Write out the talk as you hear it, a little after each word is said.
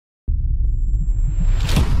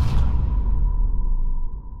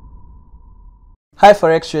Hi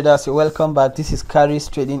Forex Traders, you're welcome back. This is Carrie's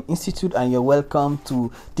Trading Institute and you're welcome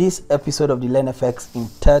to this episode of the Learn FX in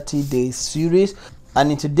 30 Days series.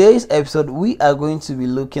 And in today's episode, we are going to be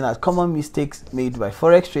looking at common mistakes made by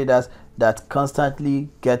Forex traders that constantly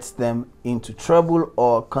gets them into trouble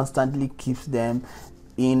or constantly keeps them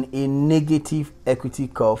in a negative equity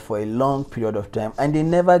curve for a long period of time, and they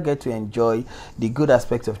never get to enjoy the good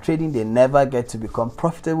aspects of trading. They never get to become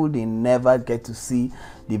profitable. They never get to see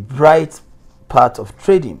the bright part of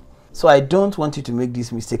trading. So I don't want you to make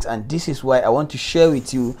these mistakes, and this is why I want to share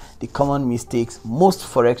with you the common mistakes most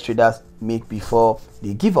Forex traders make before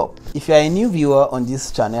they give up. If you are a new viewer on this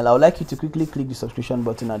channel, I would like you to quickly click the subscription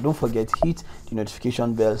button and don't forget hit the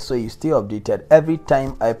notification bell so you stay updated every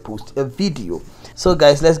time I post a video. So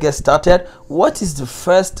guys, let's get started. What is the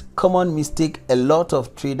first common mistake a lot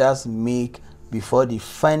of traders make before they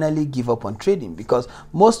finally give up on trading? Because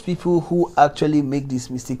most people who actually make these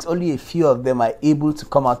mistakes, only a few of them are able to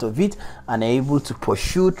come out of it and are able to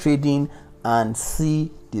pursue trading and see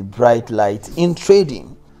the bright light in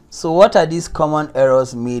trading. So what are these common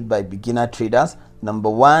errors made by beginner traders? Number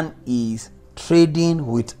one is trading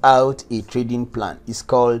without a trading plan. It's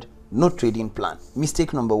called no trading plan.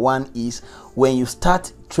 Mistake number one is when you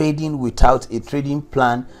start trading without a trading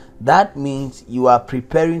plan, that means you are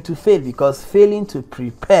preparing to fail, because failing to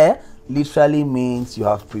prepare literally means you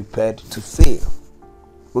have prepared to fail.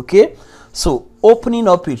 Okay, so opening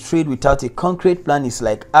up a trade without a concrete plan is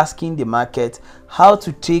like asking the market how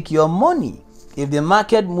to take your money. If the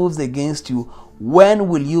market moves against you, when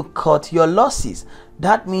will you cut your losses?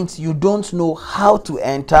 That means you don't know how to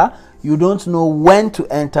enter, you don't know when to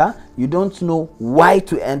enter, you don't know why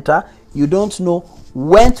to enter, you don't know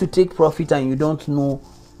when to take profit, and you don't know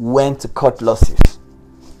when to cut losses.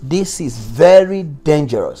 This is very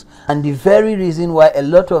dangerous, and the very reason why a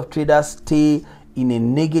lot of traders stay in a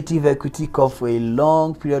negative equity curve for a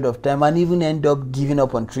long period of time and even end up giving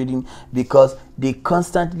up on trading, because they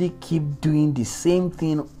constantly keep doing the same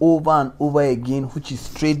thing over and over again, which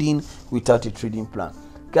is trading without a trading plan.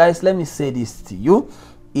 Guys, let me say this to you.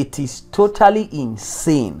 It is totally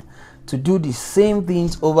insane to do the same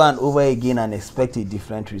things over and over again and expect a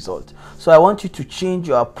different result. So I want you to change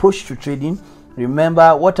your approach to trading.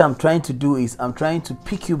 Remember, what I'm trying to do is I'm trying to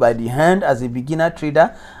pick you by the hand as a beginner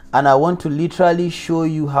trader, and I want to literally show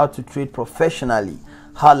you how to trade professionally,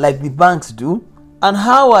 how like the banks do. And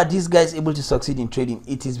how are these guys able to succeed in trading?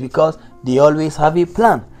 It is because they always have a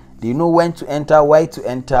plan. They know when to enter, why to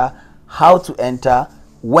enter, how to enter,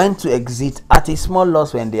 when to exit at a small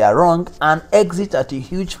loss when they are wrong, and exit at a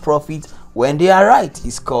huge profit when they are right.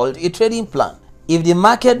 It's called a trading plan. If the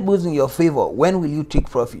market moves in your favor, when will you take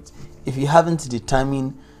profit? If you haven't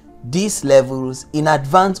determined these levels in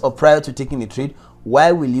advance or prior to taking the trade,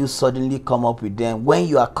 why will you suddenly come up with them when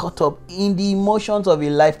you are caught up in the emotions of a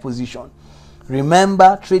live position?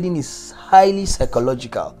 Remember, trading is highly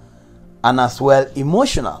psychological and as well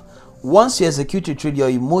emotional. Once you execute a trade,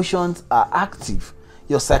 your emotions are active.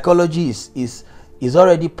 Your psychology is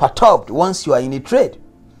already perturbed once you are in a trade.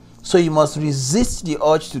 So you must resist the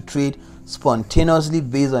urge to trade spontaneously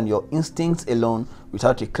based on your instincts alone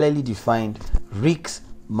without a clearly defined risk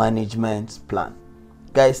management plan.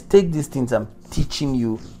 Guys, take these things I'm teaching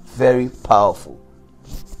you very powerful.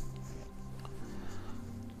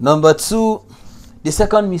 Number two, the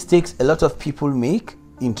second mistakes a lot of people make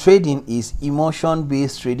in trading is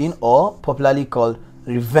emotion-based trading, or popularly called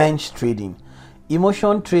revenge trading.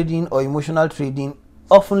 Emotion trading or emotional trading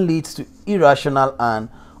often leads to irrational and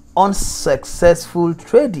unsuccessful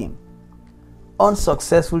trading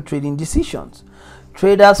decisions.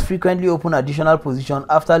 Traders frequently open additional positions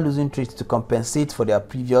after losing trades to compensate for their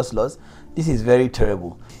previous loss. This is very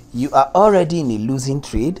terrible. You are already in a losing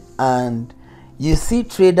trade and you see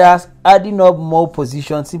traders adding up more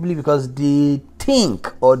positions simply because they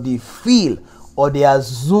think or they feel or they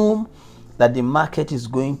assume that the market is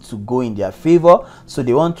going to go in their favor, so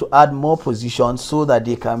they want to add more positions so that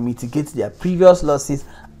they can mitigate their previous losses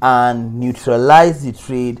and neutralize the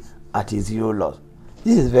trade at a zero loss.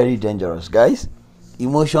 This is very dangerous, guys.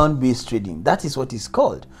 Emotion-based trading, that is what it's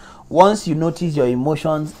called. Once you notice your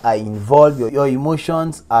emotions are involved, your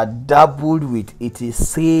emotions are dabbled with, it is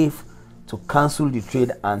safe to cancel the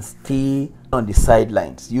trade and stay on the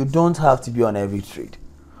sidelines. You don't have to be on every trade.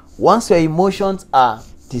 Once your emotions are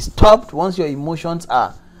disturbed, once your emotions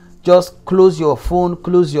are, just close your phone,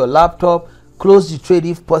 close your laptop, close the trade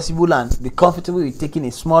if possible, and be comfortable with taking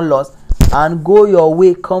a small loss and go your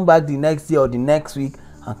way. Come back the next day or the next week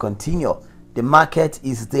and continue. The market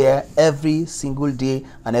is there every single day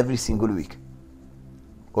and every single week.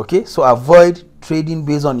 Okay, so avoid trading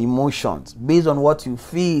based on emotions, based on what you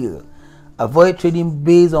feel. Avoid trading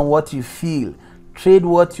based on what you feel. Trade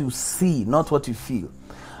what you see, not what you feel.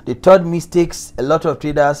 The third mistake a lot of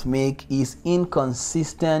traders make is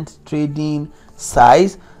inconsistent trading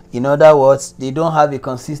size. In other words, they don't have a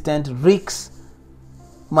consistent risk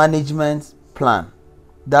management plan.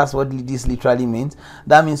 That's what this literally means.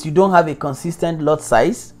 That means you don't have a consistent lot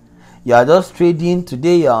size. You are just trading.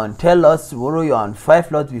 Today you're on 10 lots, tomorrow you're on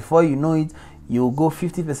 5 lots. Before you know it, you go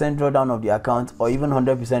 50% drawdown of the account, or even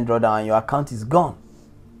 100% drawdown, and your account is gone.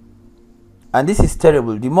 And this is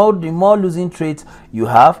terrible. The more losing trades you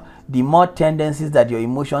have, the more tendencies that your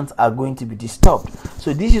emotions are going to be disturbed.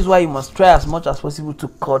 So this is why you must try as much as possible to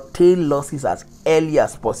curtail losses as early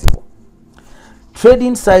as possible.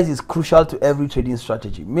 Trading size is crucial to every trading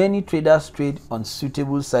strategy. Many traders trade on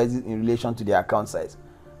suitable sizes in relation to their account size.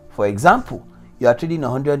 For example, you are trading a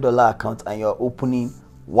 $100 account and you're opening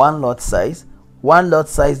one lot size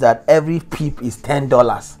that every pip is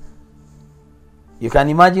 $10. You can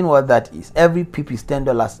imagine what that is. Every pip is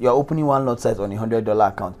 $10. You're opening one lot size on a $100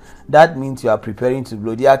 account. That means you are preparing to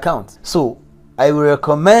blow the account. So I will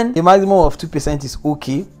recommend a maximum of 2% is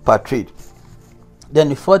okay per trade. Then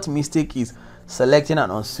the fourth mistake is selecting an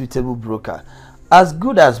unsuitable broker. As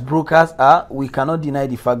good as brokers are, we cannot deny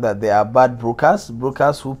the fact that there are bad brokers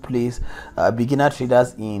who place beginner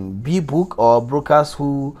traders in B book, or brokers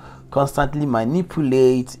who constantly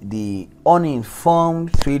manipulate the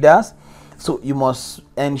uninformed traders. So you must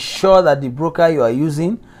ensure that the broker you are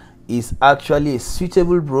using is actually a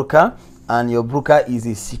suitable broker, and your broker is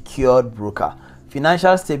a secured broker.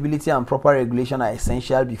 Financial stability and proper regulation are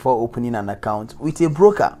essential before opening an account with a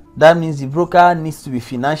broker. That means the broker needs to be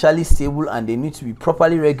financially stable, and they need to be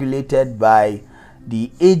properly regulated by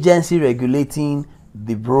the agency regulating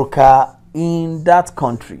the broker in that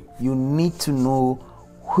country. You need to know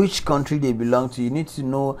which country they belong to. You need to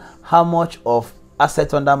know how much of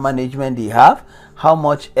assets under management they have, how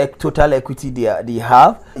much total equity they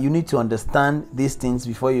have. You need to understand these things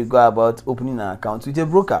before you go about opening an account with a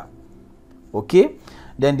broker. Okay,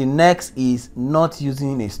 then the next is not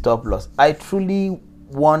using a stop loss. I truly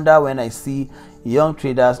wonder when I see young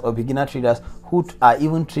traders or beginner traders who are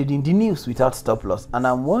even trading the news without stop loss, and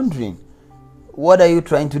I'm wondering, what are you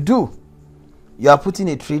trying to do? You are putting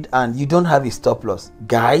a trade and you don't have a stop loss.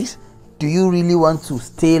 Guys, do you really want to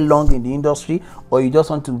stay long in the industry, or you just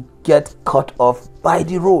want to get cut off by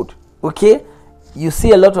the road? Okay, you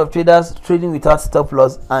see a lot of traders trading without stop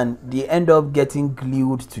loss, and they end up getting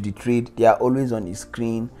glued to the trade. They are always on the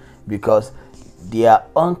screen because they are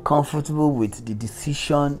uncomfortable with the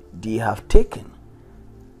decision they have taken.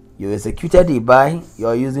 You executed a buy,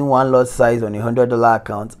 you're using one lot size on a $100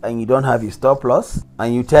 account, and you don't have a stop loss,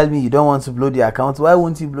 and you tell me you don't want to blow the account. Why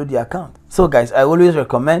won't you blow the account? So guys, I always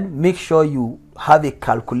recommend, make sure you have a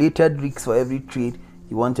calculated risk for every trade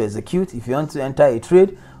you want to execute. If you want to enter a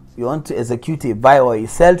trade, you want to execute a buy or a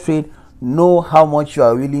sell trade, know how much you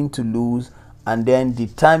are willing to lose, and then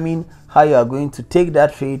determine how you are going to take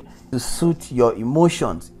that trade to suit your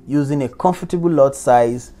emotions, using a comfortable lot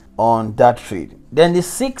size on that trade. Then the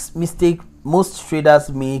sixth mistake most traders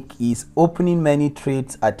make is opening many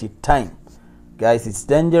trades at a time. Guys, it's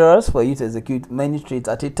dangerous for you to execute many trades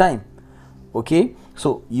at a time. Okay,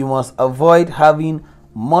 so you must avoid having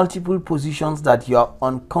multiple positions that you are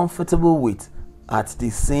uncomfortable with at the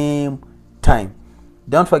same time.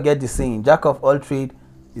 Don't forget the saying, jack of all trades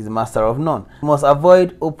is the master of none. You must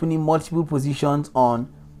avoid opening multiple positions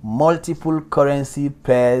on multiple currency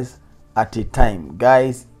pairs at a time.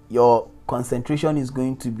 Guys, your concentration is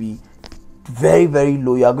going to be very, very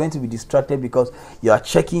low. You are going to be distracted because you are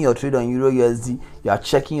checking your trade on Euro USD, you are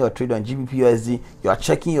checking your trade on GBP USD, you are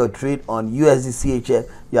checking your trade on USD CHF,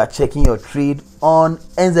 you are checking your trade on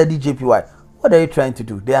NZD JPY. What are you trying to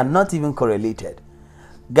do? They are not even correlated.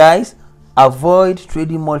 Guys, avoid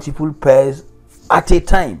trading multiple pairs at a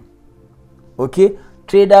time. Okay,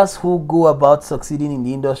 traders who go about succeeding in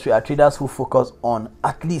the industry are traders who focus on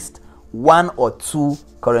at least one or two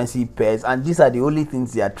currency pairs, and these are the only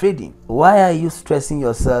things they are trading. Why are you stressing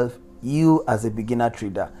yourself, you as a beginner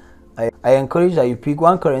trader? I encourage that you pick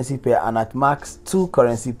one currency pair and at max 2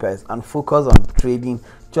 currency pairs, and focus on trading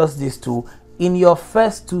just these two in your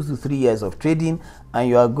first 2 to 3 years of trading, and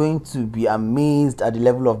you are going to be amazed at the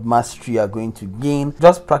level of mastery you are going to gain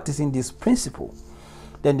just practicing this principle.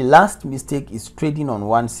 Then the last mistake is trading on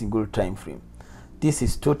one single time frame. This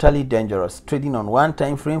is totally dangerous. Trading on one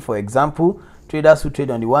time frame, for example, traders who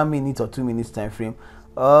trade on the 1 minute or 2 minutes time frame,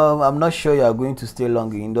 I'm not sure you are going to stay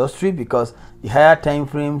long in the industry, because the higher time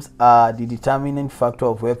frames are the determining factor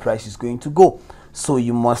of where price is going to go. So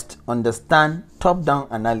you must understand top-down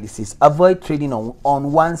analysis. Avoid trading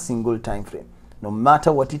on one single time frame, no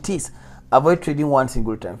matter what it is. avoid trading one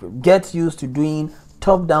single time frame. Get used to doing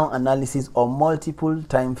top-down analysis or multiple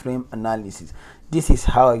time frame analysis. This is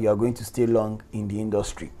how you are going to stay long in the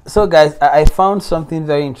industry. So guys, I found something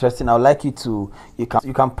very interesting. I would like you to, you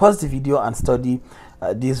can pause the video and study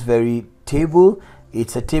this very table.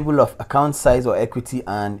 It's a table of account size or equity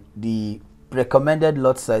and the recommended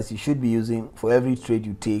lot size you should be using for every trade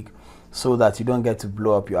you take, so that you don't get to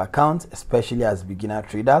blow up your account, especially as beginner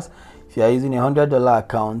traders. If you are using $100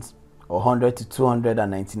 account or $100 to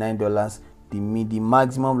 $299, the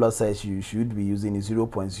maximum lot size you should be using is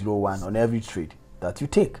 0.01 on every trade that you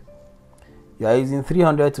take. You are using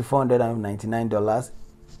 $300 to $499,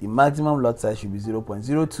 the maximum lot size should be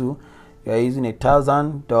 0.02. You are using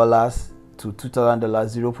 $1,000 to $2,000,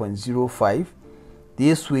 0.05.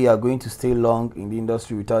 This way you are going to stay long in the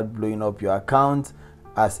industry without blowing up your account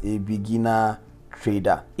as a beginner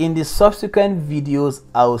trader. In the subsequent videos,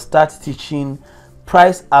 I will start teaching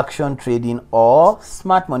price action trading or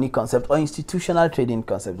smart money concept or institutional trading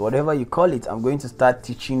concept, whatever you call it. I'm going to start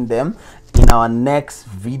teaching them in our next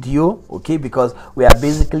video, okay, because we are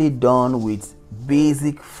basically done with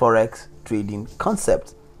basic forex trading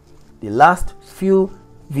concepts. The last few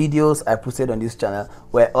videos I posted on this channel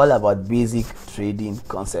were all about basic trading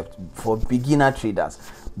concepts for beginner traders,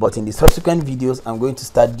 but in the subsequent videos I'm going to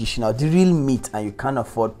start dishing out the real meat and you can't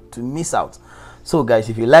afford to miss out. So guys,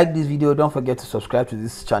 if you like this video, don't forget to subscribe to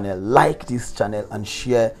this channel, like this channel and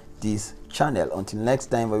share this channel. Until next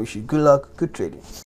time, I wish you good luck, good trading.